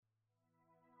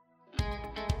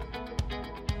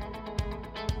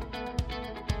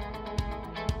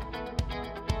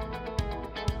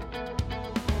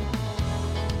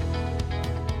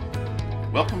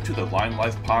Welcome to the Line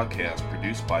Life podcast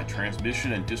produced by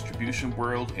Transmission and Distribution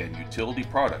World and Utility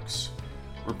Products.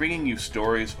 We're bringing you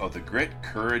stories of the grit,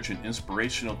 courage, and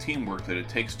inspirational teamwork that it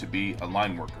takes to be a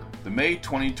line worker. The May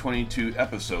 2022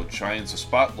 episode shines a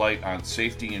spotlight on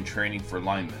safety and training for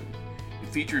linemen. It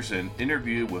features an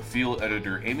interview with field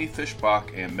editor Amy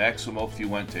Fischbach and Maximo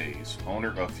Fuentes,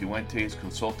 owner of Fuentes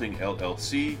Consulting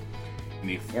LLC,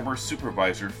 and a former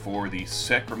supervisor for the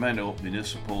Sacramento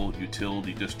Municipal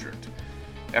Utility District.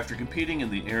 After competing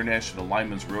in the International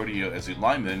Lineman's Rodeo as a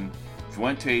lineman,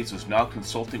 Fuentes is now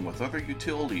consulting with other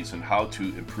utilities on how to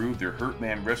improve their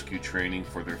Hurtman rescue training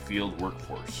for their field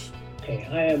workforce. Okay,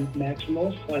 I am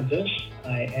Maximo Fuentes.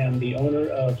 I am the owner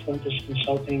of Fuentes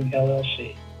Consulting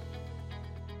LLC.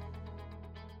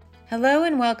 Hello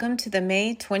and welcome to the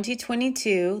May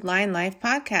 2022 Line Life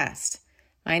podcast.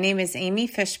 My name is Amy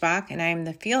Fischbach and I am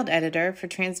the field editor for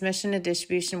Transmission and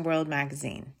Distribution World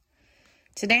magazine.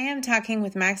 Today I'm talking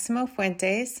with Maximo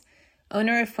Fuentes,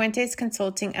 owner of Fuentes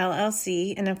Consulting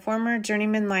LLC and a former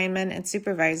journeyman lineman and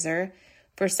supervisor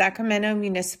for Sacramento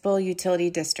Municipal Utility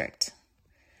District.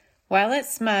 While at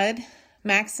SMUD,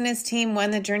 Max and his team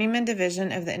won the journeyman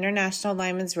division of the International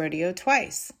Lineman's Rodeo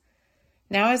twice.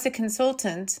 Now as a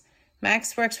consultant,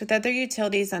 Max works with other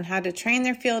utilities on how to train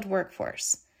their field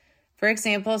workforce. For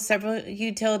example, several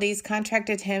utilities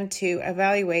contracted him to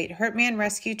evaluate Hurtman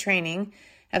rescue training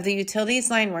of the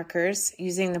utilities line workers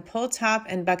using the pull top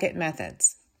and bucket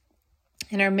methods.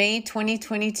 In our May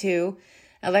 2022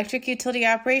 Electric Utility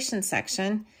Operations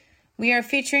section, we are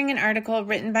featuring an article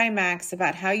written by Max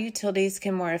about how utilities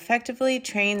can more effectively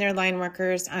train their line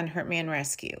workers on Hurtman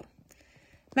rescue.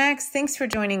 Max, thanks for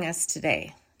joining us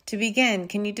today. To begin,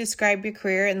 can you describe your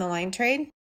career in the line trade?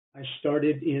 I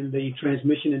started in the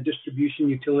transmission and distribution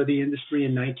utility industry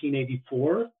in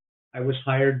 1984. I was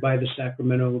hired by the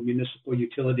Sacramento Municipal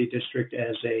Utility District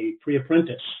as a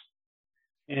pre-apprentice.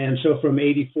 And so from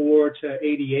 84 to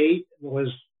 88 was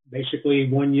basically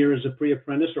 1 year as a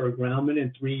pre-apprentice or a groundman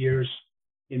and 3 years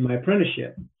in my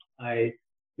apprenticeship. I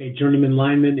made journeyman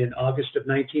lineman in August of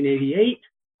 1988.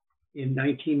 In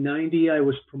 1990, I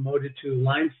was promoted to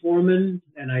line foreman,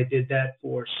 and I did that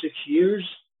for 6 years.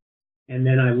 And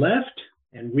then I left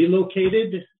and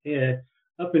relocated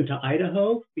up into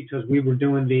Idaho because we were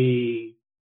doing the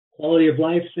quality of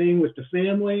life thing with the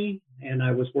family. And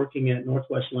I was working at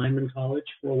Northwest Lineman College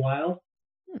for a while.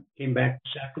 Came back to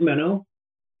Sacramento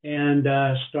and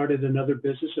started another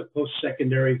business, a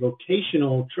post-secondary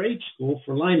vocational trade school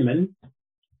for linemen.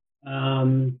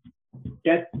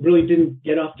 That really didn't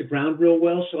get off the ground real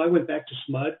well. So I went back to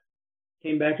SMUD,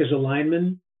 came back as a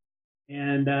lineman.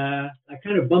 And I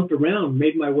kind of bumped around,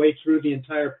 made my way through the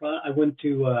entire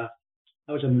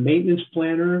I was a maintenance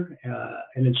planner,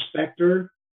 an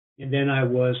inspector, and then I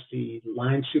was the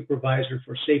line supervisor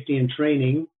for safety and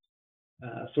training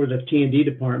for the T&D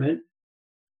department.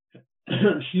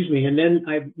 Excuse me. And then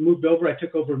I moved over. I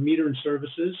took over meter and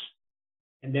services.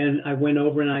 And then I went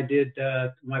over and I did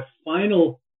my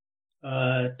final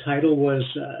title was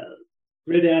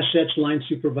grid assets line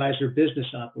supervisor business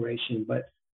operation. But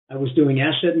I was doing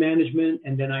asset management,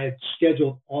 and then I had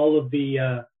scheduled all of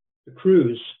the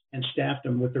crews and staffed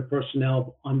them with their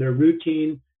personnel on their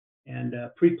routine and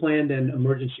pre-planned and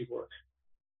emergency work.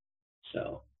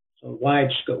 So wide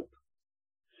scope.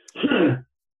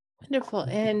 Wonderful.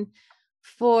 And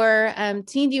for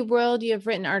T&D World, you have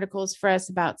written articles for us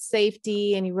about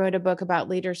safety, and you wrote a book about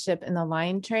leadership in the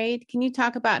line trade. Can you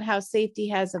talk about how safety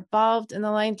has evolved in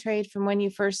the line trade from when you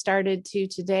first started to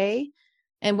today?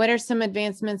 And what are some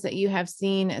advancements that you have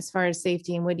seen as far as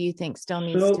safety, and what do you think still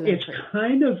needs to improve? So it's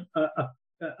kind of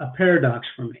a paradox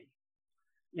for me.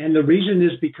 And the reason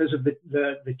is because of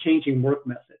the changing work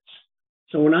methods.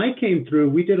 So when I came through,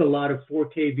 we did a lot of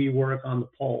 4 kV work on the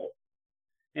pole.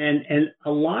 And a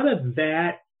lot of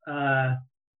that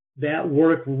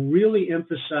work really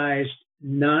emphasized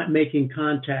not making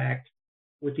contact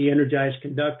with the energized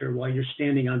conductor while you're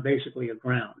standing on basically a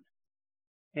ground.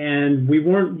 And we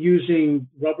weren't using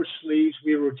rubber sleeves.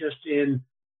 We were just in,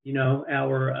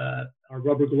 our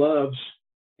rubber gloves.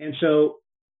 And so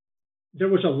there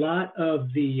was a lot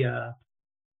of the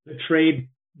trade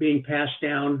being passed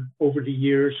down over the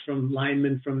years from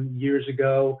linemen from years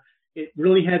ago. It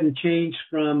really hadn't changed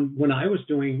from when I was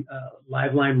doing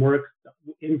live line work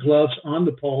in gloves on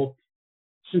the pole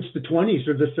since the 20s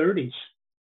or the 30s.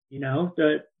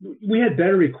 We had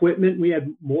better equipment. We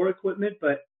had more equipment,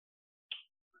 but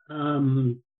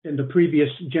than the previous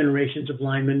generations of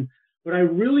linemen. But I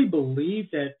really believe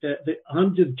that the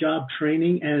on-the-job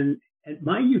training and at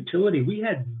my utility, we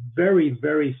had very,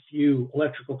 very few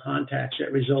electrical contacts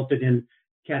that resulted in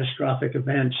catastrophic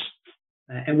events.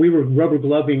 and we were rubber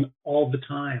gloving all the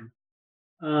time.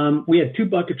 We had 2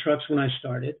 bucket trucks when I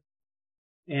started.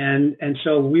 And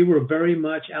so we were very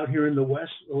much out here in the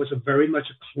West. It was very much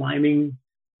a climbing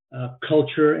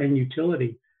culture and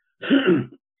utility.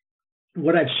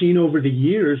 What I've seen over the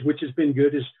years, which has been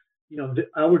good, is,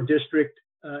 our district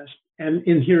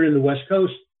and here in the West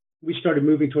Coast, we started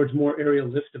moving towards more aerial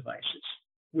lift devices,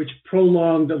 which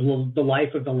prolonged the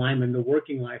life of the lineman, the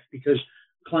working life, because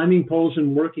climbing poles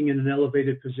and working in an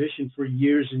elevated position for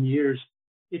years and years,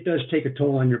 it does take a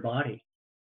toll on your body.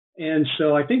 And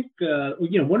so I think,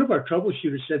 one of our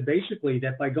troubleshooters said basically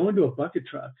that by going to a bucket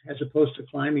truck as opposed to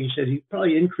climbing, he said he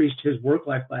probably increased his work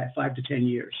life by 5 to 10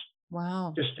 years.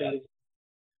 Wow.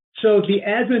 So the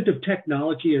advent of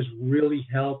technology has really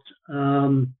helped.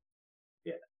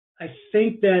 I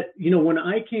think that, when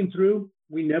I came through,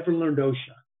 we never learned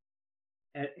OSHA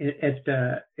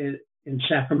in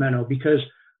Sacramento, because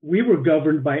we were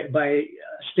governed by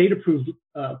state-approved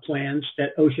plans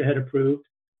that OSHA had approved.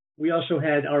 We also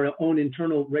had our own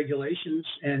internal regulations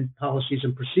and policies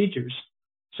and procedures.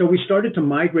 So we started to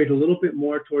migrate a little bit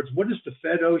more towards what is the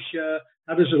Fed OSHA?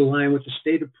 How does it align with the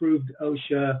state-approved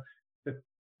OSHA?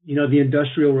 The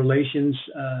industrial relations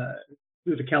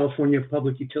through the California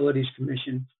Public Utilities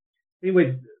Commission.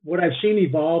 Anyway, what I've seen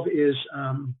evolve is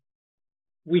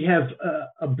we have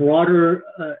a broader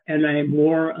and a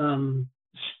more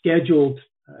scheduled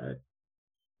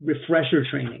refresher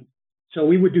training. So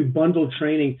we would do bundled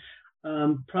training,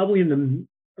 probably in the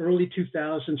early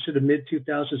 2000s to the mid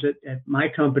 2000s at my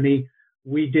company.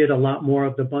 We did a lot more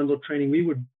of the bundled training. We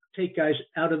would take guys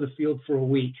out of the field for a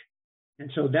week. And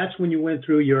so that's when you went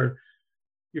through your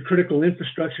critical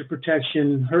infrastructure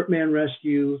protection, Hurtman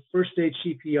rescue, first aid,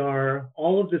 CPR,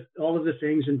 all of the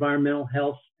things, environmental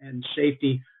health and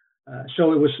safety.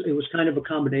 So it was kind of a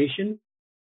combination.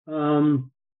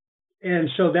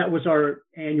 And so that was our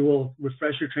annual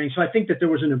refresher training. So I think that there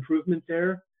was an improvement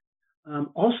there.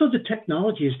 Also, the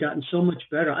technology has gotten so much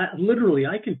better. I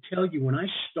can tell you, when I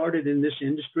started in this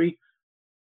industry,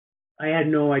 I had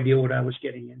no idea what I was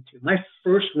getting into. My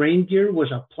first rain gear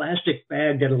was a plastic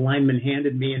bag that a lineman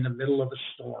handed me in the middle of a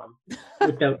storm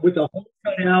with the hole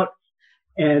cut out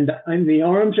and the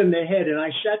arms and the head. And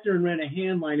I sat there and ran a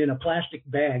hand line in a plastic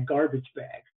bag, garbage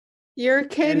bag. You're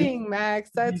kidding,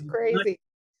 Max. That's crazy.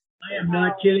 I am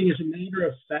not kidding. As a matter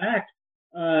of fact,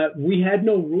 we had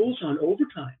no rules on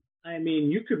overtime. I mean,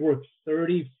 you could work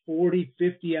 30, 40,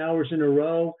 50 hours in a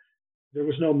row. There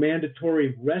was no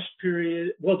mandatory rest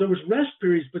period. Well, there was rest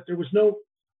periods, but there was no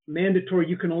mandatory,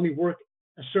 you can only work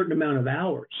a certain amount of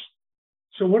hours.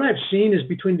 So what I've seen is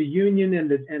between the union and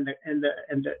the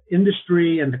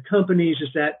industry and the companies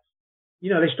is that,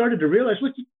 they started to realize,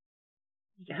 look,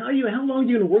 how long are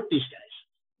you going to work these guys?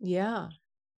 Yeah.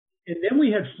 And then we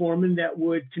had foremen that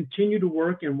would continue to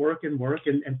work and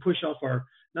push off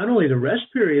not only the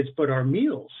rest periods, but our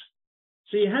meals.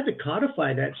 So you had to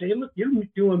codify that, say, look, you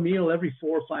do a meal every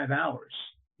 4 or 5 hours,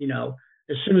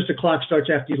 as soon as the clock starts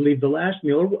after you leave the last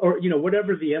meal or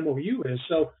whatever the MOU is.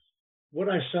 So what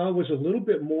I saw was a little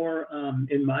bit more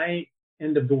in my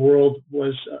end of the world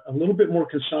was a little bit more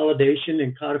consolidation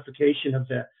and codification of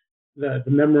the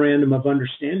memorandum of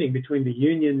understanding between the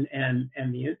union and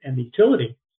the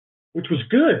utility, which was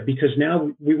good because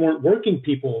now we weren't working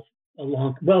people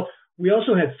along. Well, we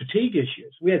also had fatigue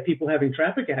issues. We had people having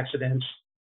traffic accidents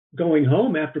going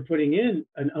home after putting in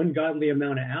an ungodly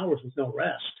amount of hours with no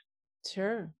rest.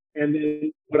 Sure. And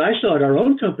then what I saw at our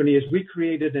own company is we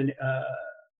created an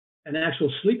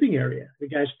actual sleeping area. The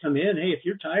guys come in, hey, if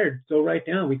you're tired, go right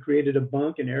down. We created a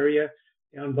bunk, an area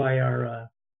down by our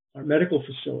medical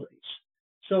facilities.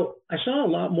 So I saw a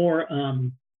lot more,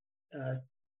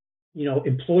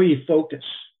 employee focus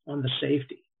on the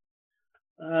safety.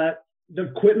 The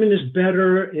equipment is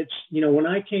better. It's, when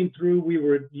I came through, we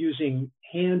were using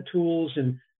hand tools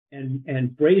and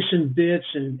bracing bits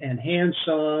and hand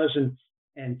saws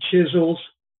and chisels.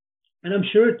 And I'm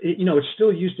sure, it's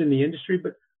still used in the industry,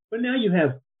 but now you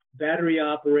have battery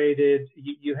operated,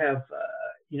 you have,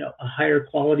 a higher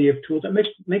quality of tools that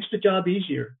makes the job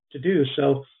easier to do.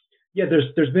 So yeah,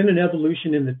 there's been an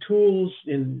evolution in the tools,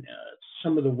 in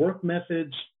some of the work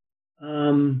methods.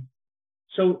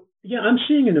 So yeah, I'm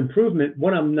seeing an improvement.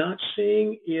 What I'm not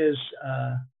seeing is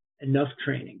enough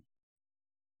training.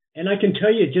 And I can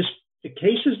tell you, just the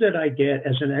cases that I get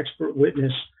as an expert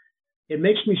witness, it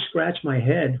makes me scratch my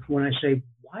head when I say,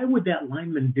 why would that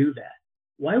lineman do that?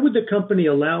 Why would the company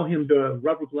allow him to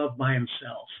rubber glove by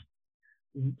himself?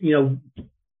 Did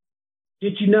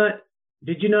you not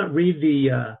read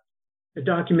the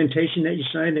documentation that you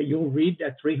signed that you'll read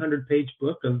that 300-page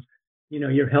book of,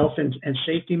 your health and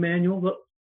safety manual? Well,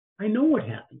 I know what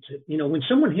happens. When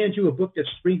someone hands you a book that's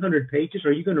 300 pages,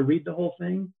 are you going to read the whole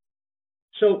thing?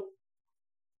 So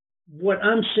what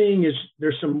I'm seeing is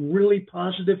there's some really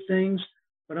positive things,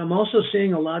 but I'm also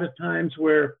seeing a lot of times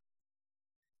where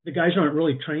the guys aren't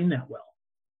really trained that well.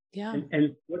 Yeah.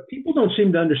 And what people don't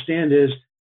seem to understand is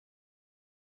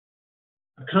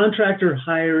a contractor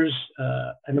hires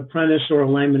an apprentice or a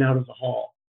lineman out of the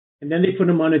hall, and then they put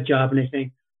him on a job and they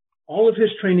think all of his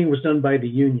training was done by the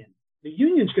union. The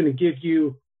union's going to give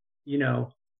you,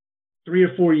 3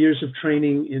 or 4 years of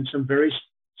training in some very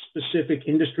specific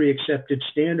industry accepted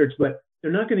standards, but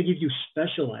they're not going to give you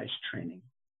specialized training.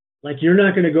 Like you're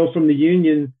not going to go from the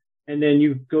union and then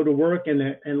you go to work and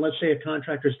let's say a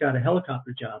contractor's got a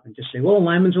helicopter job and just say, well, a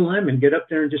lineman's a lineman, get up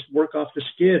there and just work off the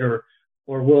skid, or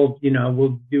we'll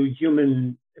do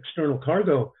human external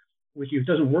cargo with you. It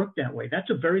doesn't work that way. That's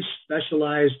a very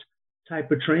specialized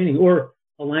type of training. Or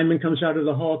a lineman comes out of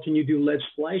the hall, can you do lead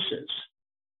splices?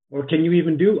 Or can you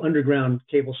even do underground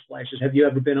cable splices? Have you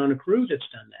ever been on a crew that's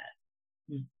done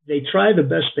that? They try the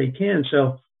best they can.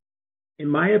 So in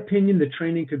my opinion, the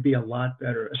training could be a lot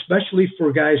better, especially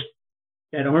for guys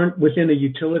that aren't within a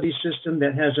utility system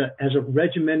that has a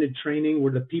regimented training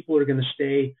where the people are going to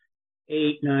stay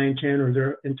 8, 9, 10, or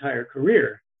their entire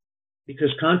career, because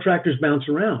contractors bounce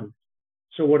around.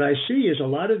 So what I see is a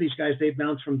lot of these guys, they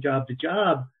bounce from job to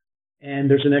job, and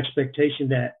there's an expectation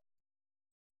that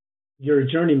you're a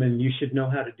journeyman, you should know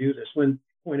how to do this, when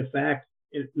point of fact,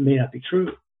 it may not be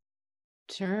true.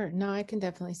 Sure. No, I can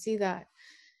definitely see that.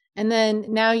 And then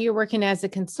now you're working as a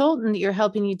consultant, you're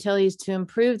helping utilities to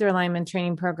improve their lineman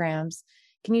training programs.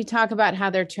 Can you talk about how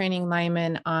they're training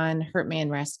linemen on Hurtman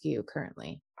rescue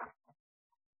currently?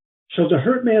 So the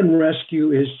Hurtman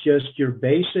rescue is just your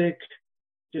basic,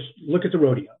 just look at the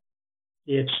rodeo.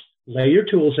 It's lay your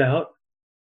tools out.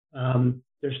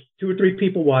 There's 2 or 3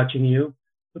 people watching you.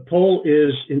 The pole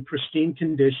is in pristine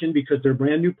condition because they're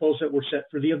brand new poles that were set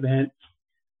for the event.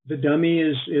 The dummy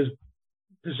is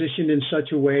positioned in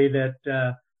such a way that,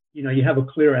 you have a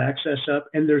clear access up,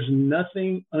 and there's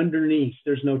nothing underneath.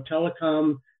 There's no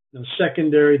telecom, no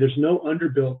secondary, there's no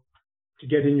underbuilt to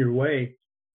get in your way.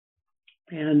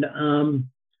 And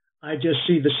I just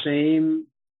see the same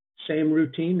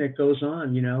routine that goes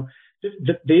on.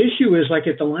 The issue is, like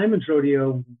at the lineman's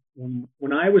rodeo,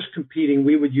 when I was competing,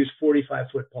 we would use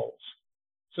 45-foot poles.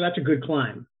 So that's a good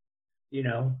climb,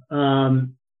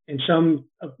 in some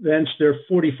events, they're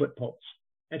 40-foot poles.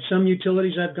 At some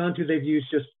utilities I've gone to, they've used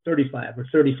just 35 or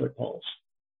 30-foot poles.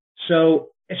 So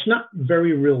it's not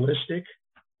very realistic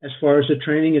as far as the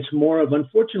training. It's more of,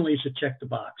 unfortunately, it's a check the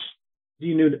box. Do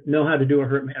you know how to do a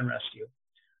Hurtman rescue?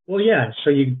 Well, yeah.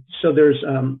 So there's,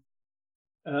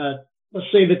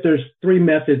 let's say that there's 3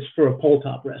 methods for a pole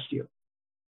top rescue.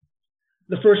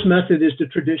 The first method is the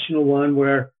traditional one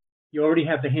where you already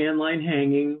have the hand line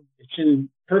hanging. It's in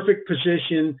perfect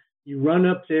position. You run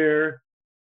up there,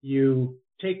 you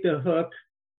take the hook,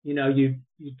 you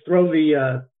throw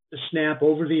the snap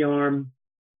over the arm,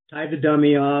 tie the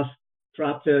dummy off,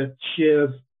 drop the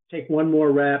shiv, take one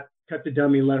more wrap, cut the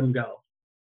dummy, let them go.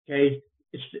 Okay.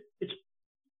 It's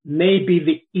maybe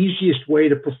the easiest way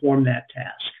to perform that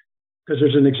task because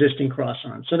there's an existing cross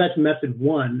arm. So that's method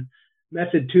 1.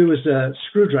 Method 2 is the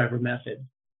screwdriver method,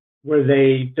 where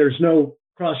there's no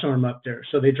cross arm up there.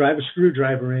 So they drive a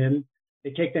screwdriver in, they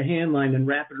take the hand line and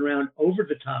wrap it around over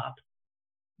the top,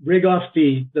 rig off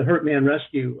the Hurtman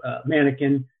rescue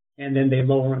mannequin, and then they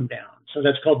lower them down. So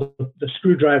that's called the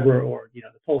screwdriver, or the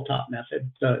pole top method,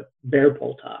 the bare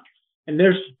pole top. And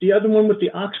there's the other one with the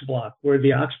ox block, where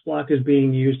the ox block is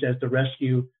being used as the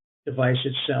rescue device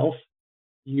itself.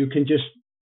 You can just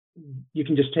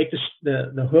take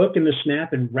the hook and the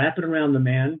snap and wrap it around the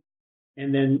man,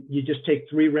 and then you just take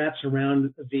 3 wraps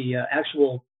around the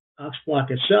actual ox block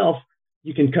itself.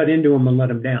 You can cut into them and let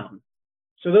them down.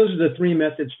 So those are the 3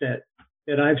 methods that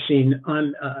I've seen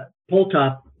on pole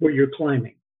top where you're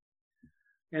climbing.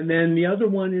 And then the other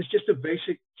one is just a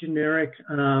basic generic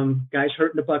guys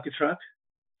hurt in a bucket truck.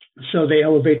 So they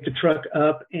elevate the truck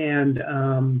up, and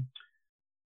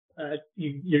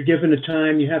you're given a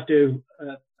time. You have to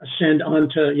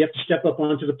you have to step up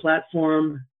onto the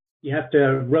platform. You have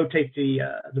to rotate the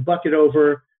bucket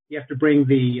over. You have to bring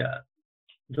the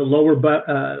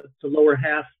lower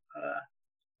half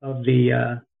of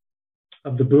the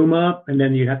boom up, and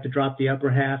then you have to drop the upper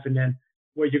half. And then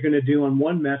what you're going to do on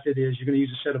one method is you're going to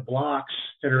use a set of blocks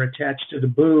that are attached to the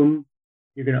boom.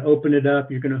 You're going to open it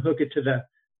up. You're going to hook it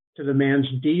to the man's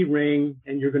D ring,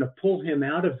 and you're going to pull him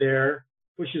out of there,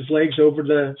 push his legs over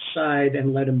the side,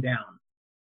 and let him down.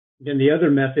 Then the other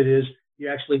method is you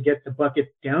actually get the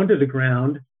bucket down to the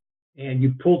ground, and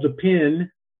you pull the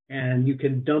pin and you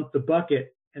can dump the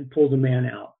bucket and pull the man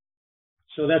out.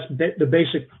 So that's the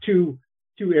basic two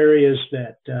areas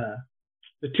that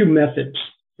the two methods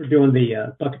for doing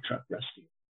the bucket truck rescue.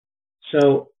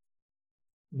 So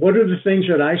what are the things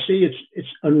that I see? It's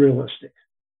unrealistic.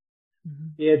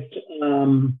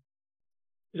 Mm-hmm.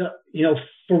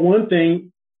 For one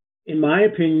thing, in my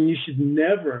opinion, you should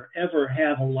never, ever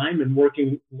have a lineman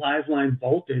working live line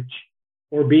voltage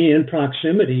or be in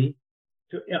proximity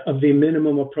of the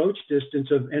minimum approach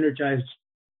distance of energized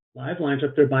live lines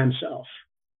up there by himself.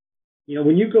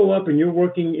 When you go up and you're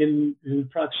working in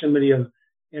proximity of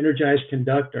energized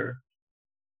conductor,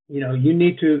 you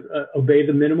need to obey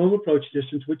the minimum approach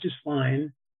distance, which is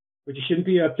fine, but you shouldn't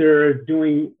be up there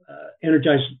doing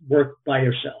energized work by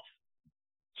yourself.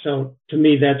 So to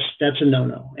me, that's a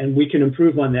no-no. And we can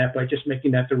improve on that by just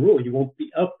making that the rule. You won't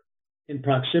be up in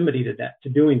proximity to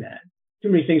doing that. Too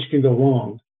many things can go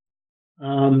wrong.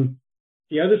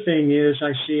 The other thing is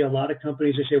I see a lot of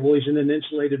companies, they say, well, he's in an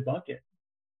insulated bucket.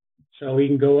 So he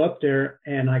can go up there.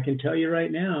 And I can tell you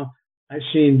right now, I've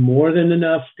seen more than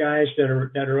enough guys that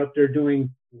are up there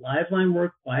doing live line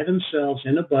work by themselves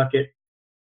in a bucket.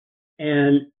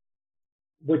 And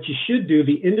what you should do,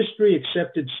 the industry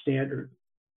accepted standard,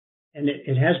 and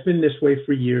it has been this way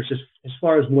for years, as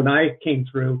far as when I came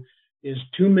through, is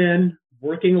 2 men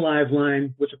working live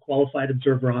line with a qualified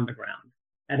observer on the ground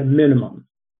at a minimum,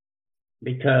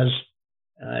 because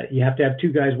you have to have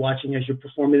 2 guys watching as you're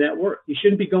performing that work. You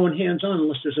shouldn't be going hands-on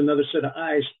unless there's another set of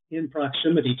eyes in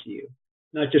proximity to you,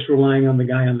 not just relying on the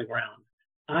guy on the ground.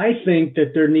 I think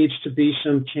that there needs to be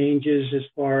some changes as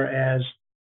far as,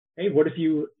 hey, what if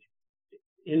you,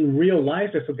 in real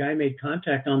life, if a guy made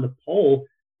contact on the pole,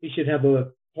 he should have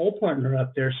a pole partner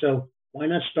up there. So why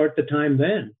not start the time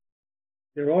then?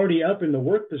 They're already up in the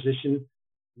work position.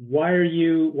 Why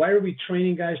are we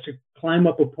training guys to climb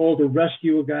up a pole to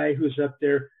rescue a guy who's up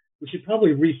there? We should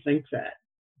probably rethink that,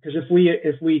 because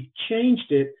if we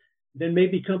changed it, then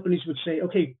maybe companies would say,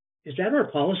 okay, is that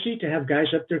our policy to have guys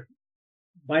up there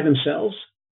by themselves?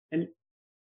 And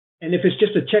if it's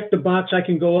just a check the box, I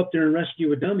can go up there and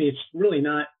rescue a dummy, it's really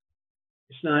not,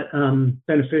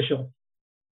 beneficial.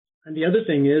 And the other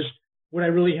thing is, would I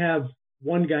really have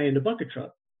one guy in the bucket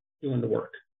truck doing the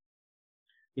work?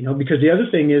 Because the other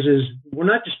thing is we're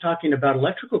not just talking about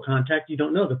electrical contact. You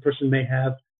don't know. The person may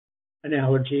have an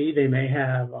allergy. They may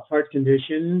have a heart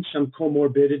condition, some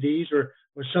comorbidities, or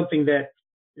something that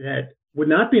would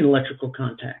not be an electrical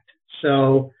contact.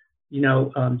 So,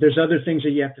 there's other things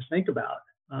that you have to think about.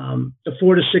 The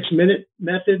 4 to 6 minute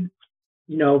method,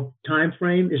 time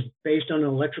frame is based on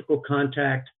electrical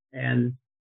contact, and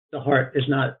the heart is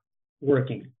not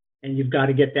working, and you've got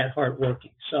to get that heart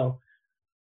working. So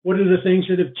what are the things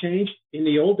that have changed? In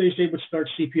the old days, they would start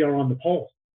CPR on the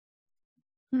pole.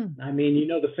 I mean,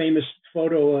 the famous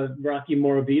photo Rocky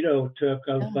Morabito took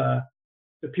of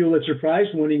the Pulitzer Prize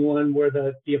winning one, where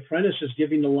the apprentice is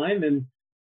giving the lineman,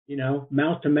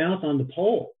 mouth to mouth on the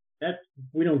pole. That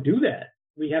we don't do that.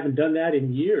 We haven't done that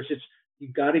in years.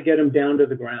 You've got to get them down to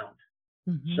the ground.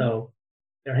 Mm-hmm. So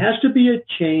there has to be a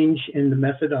change in the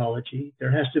methodology.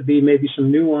 There has to be maybe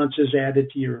some nuances added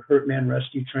to your Hurtman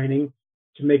rescue training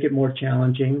to make it more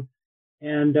challenging.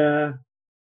 And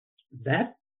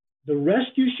that the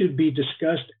rescue should be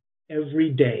discussed every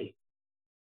day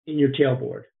in your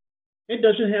tailboard. It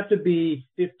doesn't have to be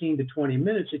 15 to 20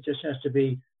 minutes. It just has to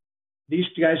be, these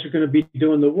guys are going to be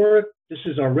doing the work. This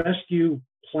is our rescue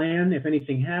plan. If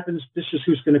anything happens, this is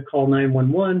who's going to call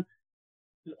 911.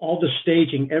 All the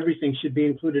staging, everything should be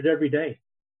included every day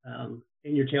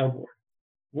in your tailboard.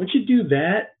 Once you do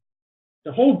that,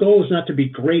 the whole goal is not to be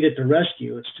great at the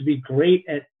rescue. It's to be great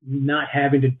at not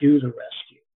having to do the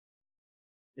rescue,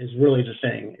 is really the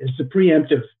thing. It's the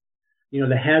preemptive,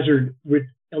 the hazard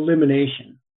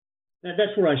elimination.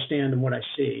 That's where I stand and what I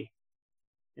see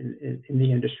in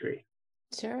the industry.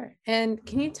 Sure. And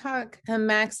can you talk,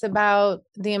 Max, about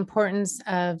the importance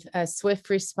of a swift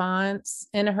response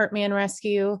in a Hurtman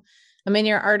rescue? In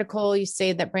your article, you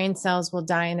say that brain cells will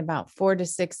die in about 4 to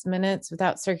 6 minutes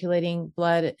without circulating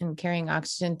blood and carrying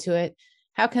oxygen to it.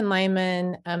 How can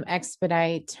linemen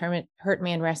expedite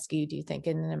Hurtman rescue, do you think,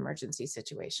 in an emergency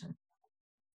situation?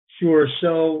 Sure.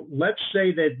 So let's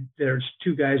say that there's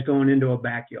 2 guys going into a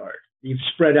backyard. You've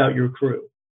spread out your crew.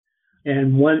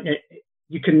 And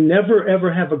you can never,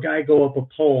 ever have a guy go up a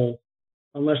pole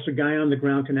unless the guy on the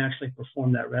ground can actually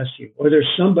perform that rescue, or there's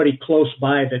somebody close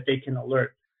by that they can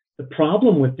alert. The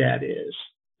problem with that is,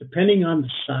 depending on the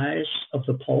size of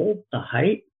the pole, the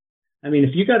height.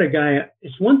 If you got a guy,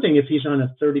 it's one thing if he's on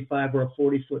a 35 or a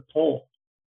 40-foot pole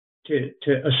to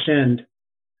ascend.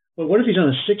 But what if he's on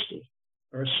a 60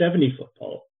 or a 70-foot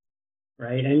pole?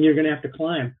 right? And you're going to have to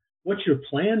climb. What's your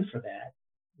plan for that?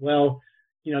 Well,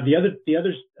 the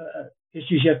other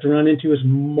issues you have to run into is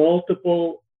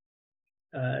multiple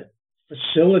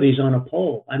facilities on a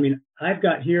pole. I mean, I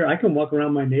can walk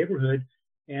around my neighborhood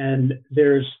and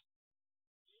there's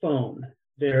phone,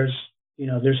 there's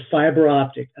fiber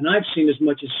optic, and I've seen as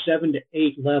much as 7 to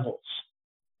 8 levels.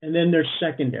 And then there's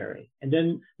secondary. And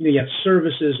then you have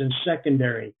services and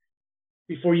secondary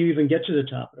before you even get to the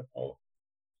top of the pole.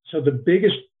 So the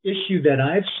biggest issue that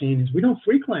I've seen is we don't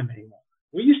free climb anymore.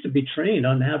 We used to be trained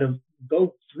on how to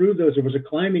go through those. There was a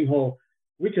climbing hole.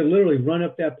 We could literally run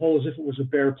up that pole as if it was a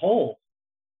bare pole.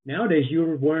 Nowadays,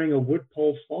 you're wearing a wood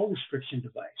pole fall restriction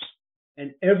device.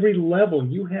 And every level,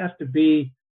 you have to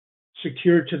be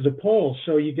secured to the pole.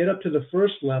 So you get up to the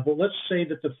first level. Let's say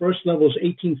that the first level is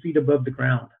 18 feet above the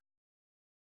ground.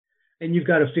 And you've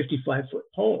got a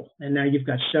 55-foot pole. And now you've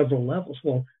got several levels.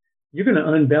 Well, you're going to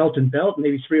unbelt and belt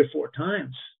maybe 3 or 4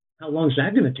 times. How long is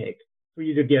that going to take for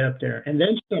you to get up there and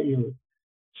then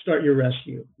start your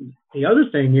rescue? The other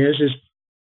thing is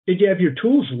did you have your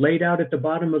tools laid out at the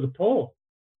bottom of the pole?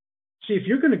 See, if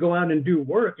you're going to go out and do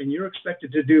work and you're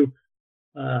expected to do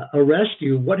a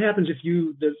rescue, what happens if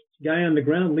the guy on the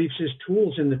ground leaves his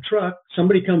tools in the truck,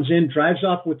 somebody comes in, drives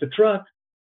off with the truck,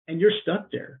 and you're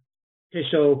stuck there? Okay,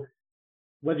 so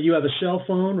whether you have a cell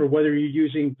phone or whether you're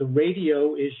using the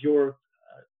radio is your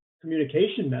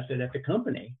communication method at the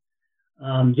company,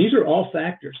 these are all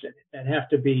factors that have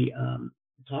to be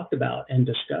talked about and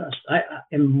discussed.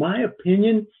 In my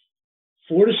opinion,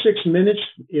 4 to 6 minutes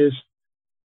is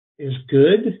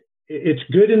good. It's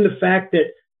good in the fact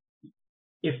that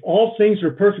if all things are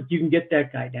perfect, you can get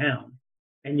that guy down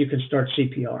and you can start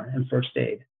CPR and first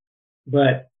aid.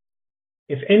 But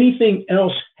if anything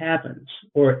else happens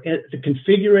or the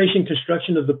configuration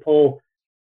construction of the pole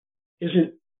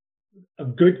isn't a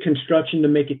good construction to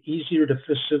make it easier to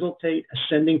facilitate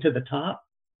ascending to the top,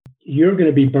 you're going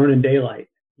to be burning daylight.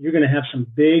 You're going to have some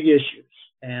big issues.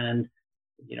 And,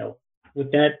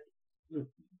 with that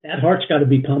heart's got to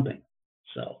be pumping.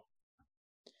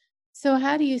 So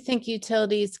how do you think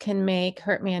utilities can make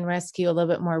Hurtman rescue a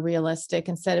little bit more realistic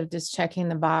instead of just checking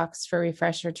the box for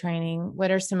refresher training? What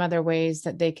are some other ways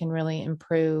that they can really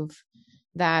improve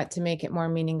that to make it more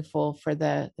meaningful for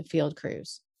the field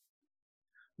crews?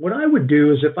 What I would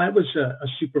do is if I was a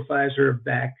supervisor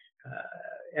back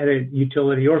at a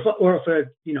utility, or if a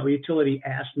utility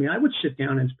asked me, I would sit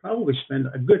down and probably spend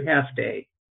a good half day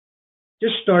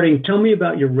just starting. Tell me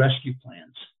about your rescue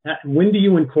plans. When do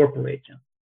you incorporate them?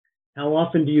 How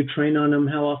often do you train on them?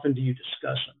 How often do you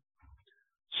discuss them?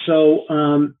 So,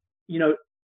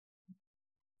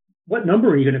 what number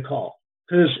are you going to call?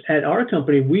 Because at our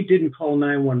company, we didn't call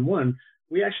 911.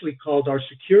 We actually called our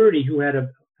security, who had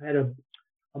a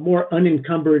more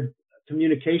unencumbered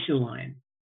communication line,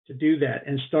 to do that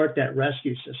and start that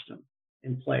rescue system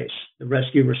in place, the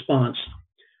rescue response.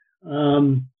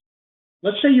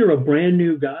 Let's say you're a brand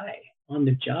new guy on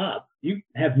the job. You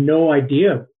have no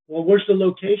idea. Well, where's the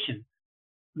location?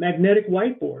 Magnetic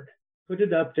whiteboard. Put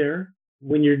it up there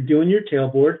when you're doing your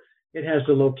tailboard. It has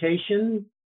the location,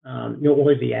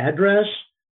 or the address,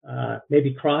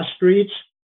 maybe cross streets,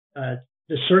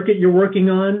 the circuit you're working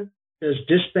on. Does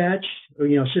dispatch or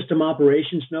system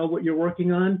operations know what you're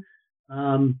working on?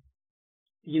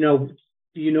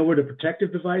 Do you know where the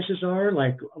protective devices are?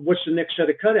 Like, what's the next set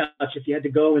of cutouts if you had to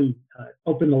go and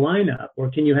open the line up? Or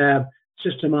can you have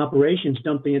system operations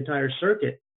dump the entire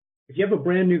circuit? If you have a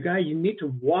brand new guy, you need to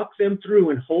walk them through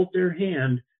and hold their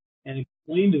hand and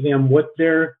explain to them what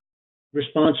their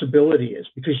responsibility is,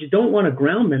 because you don't want a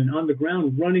groundman on the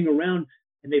ground running around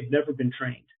and they've never been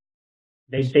trained.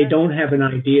 They don't have an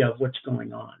idea of what's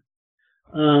going on.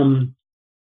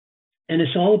 And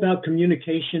it's all about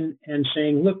communication and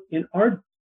saying, look, in our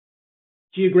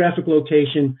geographic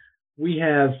location, we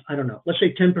have, let's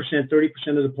say 10%, 30%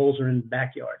 of the poles are in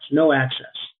backyards, no access.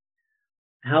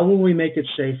 How will we make it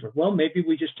safer? Well, maybe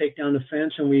we just take down the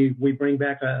fence and we bring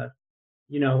back a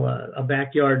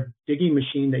backyard digging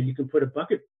machine that you can put a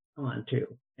bucket onto,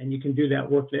 and you can do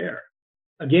that work there.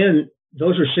 Again,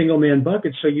 those are single man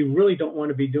buckets, so you really don't want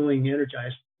to be doing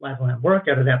energized lifeline work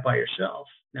out of that by yourself.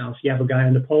 Now, if you have a guy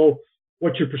on the pole,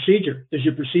 what's your procedure? Does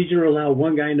your procedure allow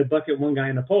one guy in the bucket, one guy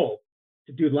in the pole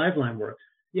to do lifeline work?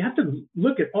 You have to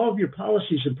look at all of your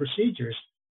policies and procedures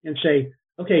and say,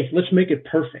 okay, let's make it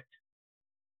perfect.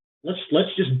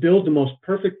 Let's just build the most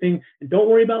perfect thing, and don't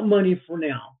worry about money for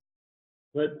now.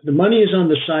 The money is on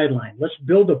the sideline. Let's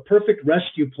build a perfect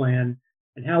rescue plan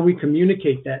and how we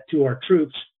communicate that to our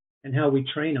troops and how we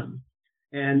train them.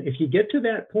 And if you get to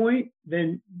that point,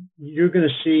 then you're going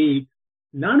to see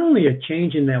not only a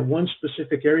change in that one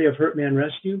specific area of Hurtman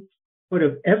Rescue, but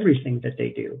of everything that they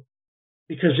do.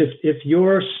 Because if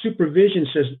your supervision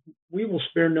says, we will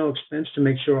spare no expense to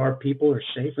make sure our people are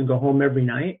safe and go home every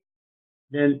night,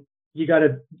 then you got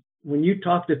to, when you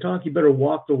talk the talk, you better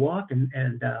walk the walk and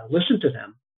listen to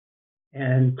them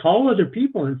and call other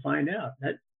people and find out.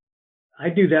 That I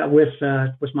do that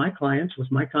with my clients,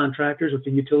 with my contractors, with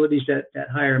the utilities that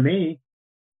hire me.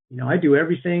 I do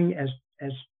everything as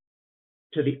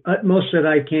to the utmost that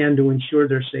I can to ensure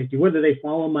their safety. Whether they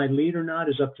follow my lead or not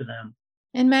is up to them.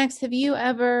 And Max, have you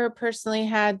ever personally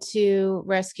had to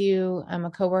rescue a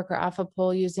coworker off a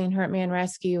pole using Hurtman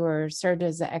Rescue, or served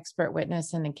as an expert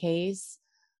witness in a case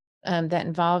that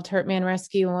involved Hurtman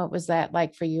Rescue? And what was that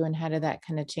like for you, and how did that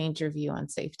kind of change your view on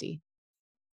safety?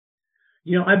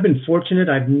 I've been fortunate.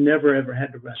 I've never, ever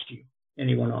had to rescue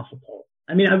anyone off a pole.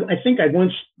 I mean, I think I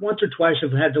once or twice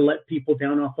have had to let people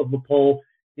down off of a pole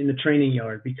in the training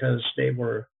yard because they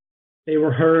were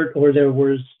hurt, or they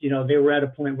were at a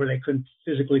point where they couldn't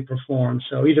physically perform.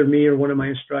 So either me or one of my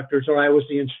instructors, or I was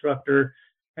the instructor,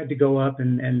 had to go up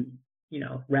and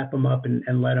wrap them up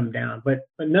and let them down. But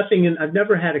nothing. I've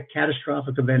never had a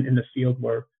catastrophic event in the field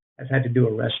where I've had to do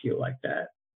a rescue like that.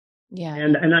 Yeah.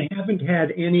 And I haven't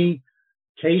had any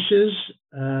cases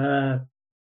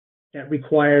that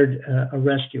required a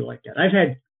rescue like that. I've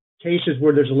had cases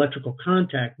where there's electrical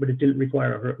contact, but it didn't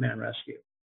require a Hurtman rescue.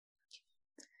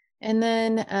 And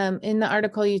then in the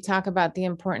article, you talk about the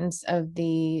importance of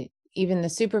even the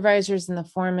supervisors and the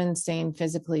foremen staying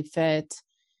physically fit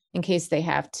in case they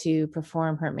have to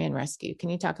perform Hurtman rescue. Can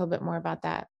you talk a little bit more about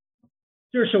that?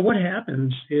 Sure. So what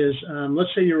happens is, let's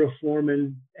say you're a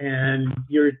foreman and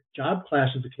your job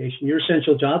classification, your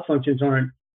essential job functions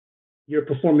aren't, you're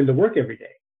performing the work every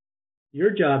day. Your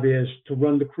job is to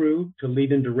run the crew, to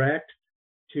lead and direct,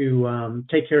 to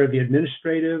take care of the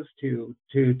administrative, to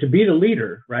be the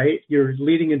leader, right? You're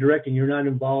leading and directing. You're not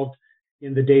involved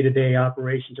in the day-to-day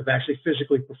operations of actually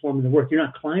physically performing the work. You're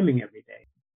not climbing every day.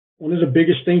 One of the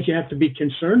biggest things you have to be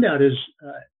concerned about is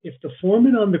if the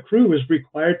foreman on the crew is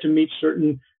required to meet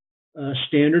certain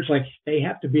standards, like they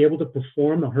have to be able to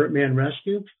perform a Hurtman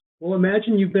rescue. Well,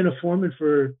 imagine you've been a foreman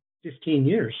for 15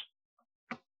 years.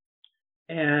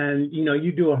 And,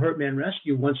 you do a Hurtman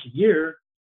rescue once a year.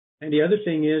 And the other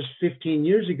thing is 15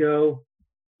 years ago,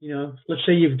 let's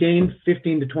say you've gained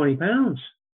 15 to 20 pounds.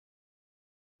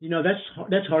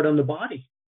 That's hard on the body.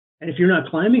 And if you're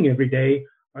not climbing every day,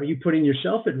 are you putting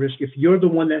yourself at risk if you're the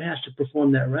one that has to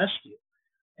perform that rescue?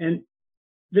 And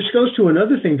this goes to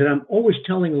another thing that I'm always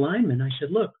telling linemen. I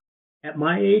said, look, at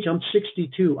my age, I'm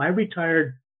 62. I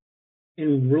retired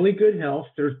in really good health.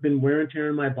 There's been wear and tear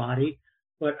in my body,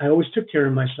 but I always took care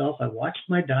of myself. I watched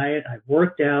my diet. I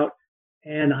worked out,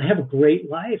 and I have a great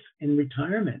life in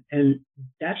retirement. And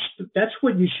that's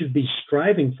what you should be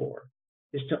striving for,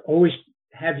 is to always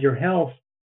have your health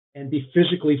and be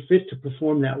physically fit to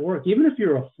perform that work. Even if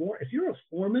you're a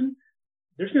foreman,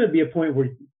 there's going to be a point where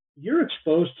you're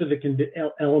exposed to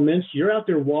the elements. You're out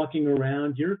there walking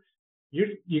around. You're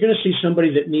going to see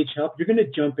somebody that needs help. You're going to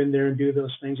jump in there and do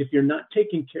those things. If you're not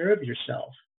taking care of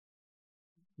yourself,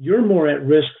 you're more at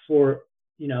risk for,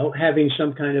 having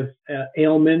some kind of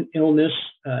ailment, illness,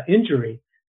 injury,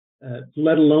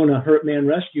 let alone a Hurtman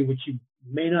rescue, which you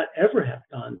may not ever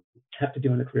have to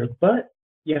do in a career, but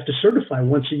you have to certify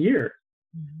once a year.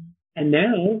 Mm-hmm. And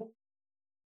now,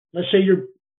 let's say you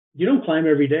don't climb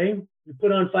every day. You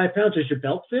put on 5 pounds. Does your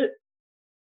belt fit?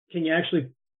 Can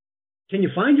you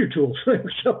find your tools?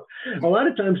 So a lot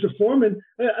of times the foreman,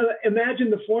 imagine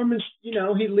the foreman's,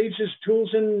 he leaves his tools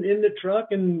in the truck,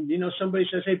 and, somebody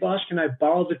says, hey boss, can I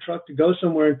borrow the truck to go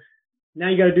somewhere? Now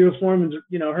you got to do a foreman's,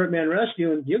 Hurtman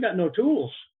rescue, and you got no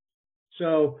tools.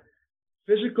 So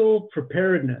physical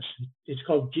preparedness, it's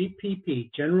called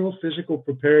GPP, general physical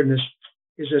preparedness,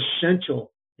 is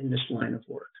essential in this line of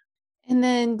work. And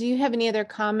then do you have any other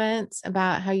comments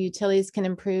about how utilities can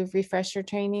improve refresher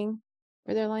training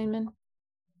for their linemen?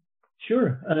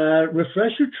 Sure.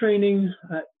 Refresher training,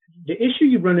 the issue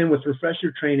you run in with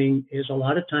refresher training is a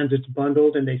lot of times it's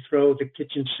bundled and they throw the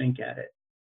kitchen sink at it,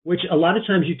 which a lot of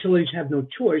times utilities have no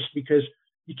choice because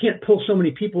you can't pull so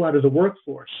many people out of the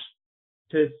workforce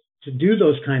to do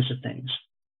those kinds of things.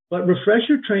 But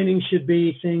refresher training should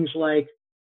be things like,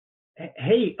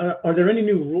 hey, are there any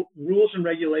new rules and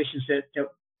regulations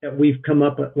that we've come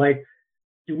up with? Like,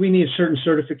 do we need certain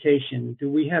certification? Do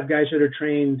we have guys that are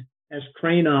trained as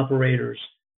crane operators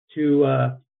to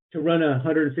run a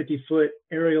 150-foot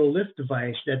aerial lift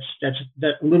device? That's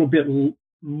that little bit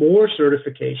more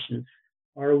certification.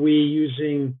 Are we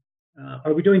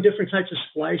doing different types of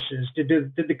splices?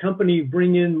 Did the company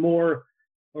bring in more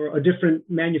or a different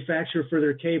manufacturer for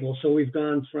their cable. So we've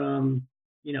gone from,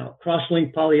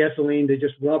 cross-linked polyethylene to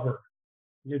just rubber.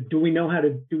 Do we know how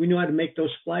to make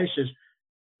those splices?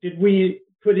 Did we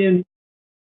put in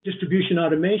distribution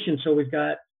automation so we've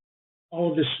got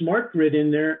all of this smart grid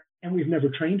in there and we've never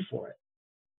trained for it?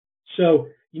 So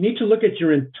you need to look at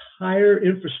your entire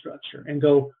infrastructure and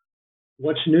go,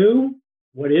 what's new?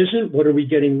 What isn't? What are we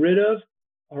getting rid of?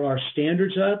 Are our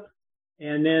standards up?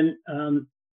 And then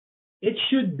it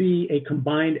should be a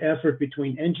combined effort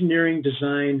between engineering,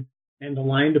 design, and the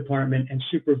line department and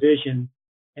supervision.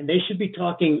 And they should be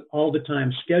talking all the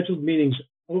time, scheduled meetings,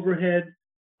 overhead,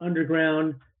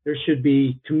 underground. There should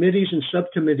be committees and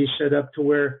subcommittees set up to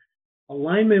where a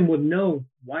lineman would know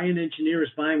why an engineer is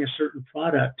buying a certain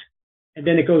product. And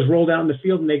then it goes rolled out in the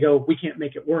field and they go, we can't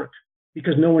make it work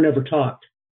because no one ever talked.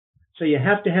 So you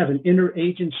have to have an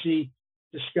interagency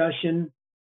discussion,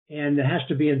 and there has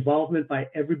to be involvement by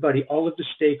everybody, all of the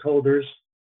stakeholders.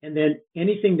 And then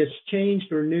anything that's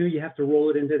changed or new, you have to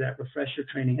roll it into that refresher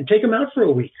training and take them out for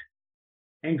a week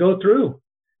and go through.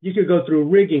 You could go through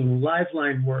rigging, live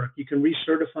line work. You can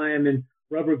recertify them in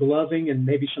rubber gloving and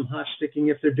maybe some hot sticking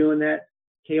if they're doing that,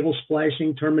 cable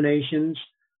splicing, terminations.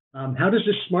 How does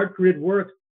this smart grid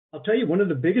work? I'll tell you, one of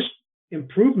the biggest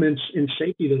improvements in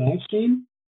safety that I've seen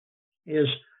is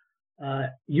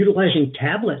utilizing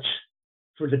tablets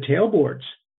for the tailboards.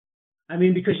 I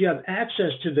mean, because you have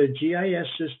access to the GIS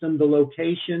system, the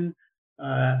location,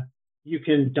 you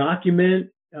can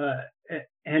document,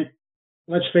 and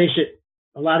let's face it,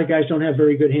 a lot of guys don't have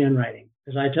very good handwriting.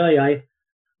 Because I tell you,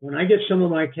 when I get some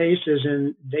of my cases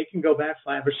and they can go back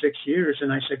 5 or 6 years,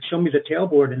 and I said, show me the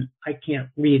tailboard, and I can't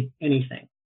read anything.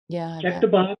 Yeah. Check the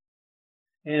box.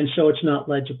 And so it's not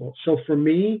legible. So for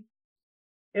me,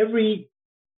 every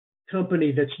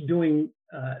company that's doing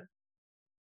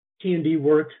T&D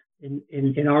work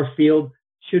in our field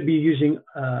should be using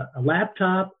a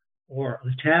laptop or a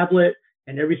tablet,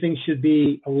 and everything should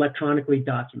be electronically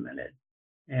documented.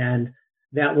 And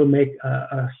that will make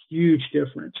a huge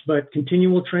difference. But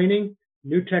continual training,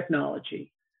 new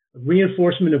technology,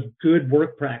 reinforcement of good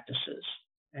work practices,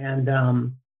 and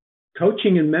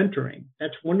coaching and mentoring.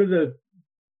 That's one of the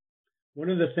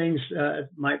things,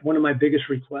 one of my biggest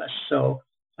requests. So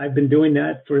I've been doing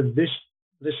that for this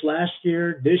last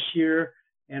year, this year,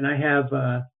 and I have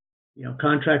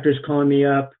contractors calling me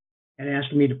up and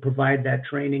asking me to provide that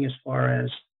training as far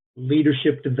as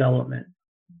leadership development.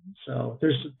 So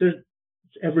there's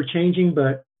it's ever changing,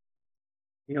 but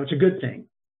it's a good thing.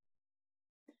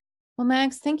 Well,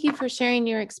 Max, thank you for sharing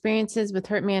your experiences with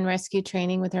Hurtman rescue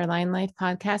training with our Line Life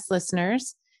podcast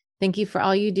listeners. Thank you for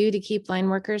all you do to keep line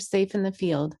workers safe in the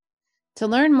field. To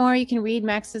learn more, you can read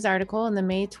Max's article in the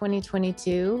May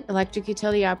 2022 Electric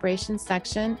Utility Operations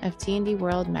section of T&D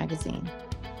World magazine.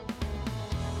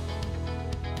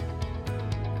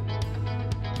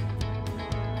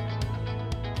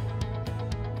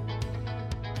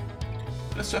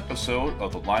 This episode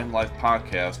of the Line Life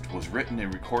podcast was written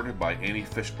and recorded by Amy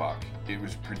Fishbach. It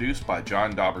was produced by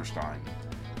John Dauberstein.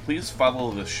 Please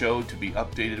follow the show to be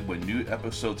updated when new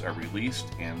episodes are released,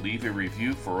 and leave a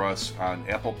review for us on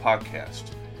Apple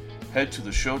Podcast. Head to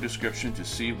the show description to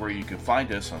see where you can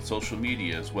find us on social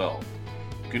media as well.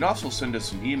 You can also send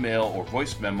us an email or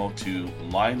voice memo to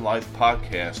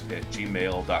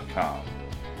linelifepodcast@gmail.com.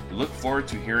 We look forward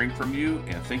to hearing from you,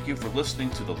 and thank you for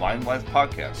listening to the Line Life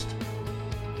podcast.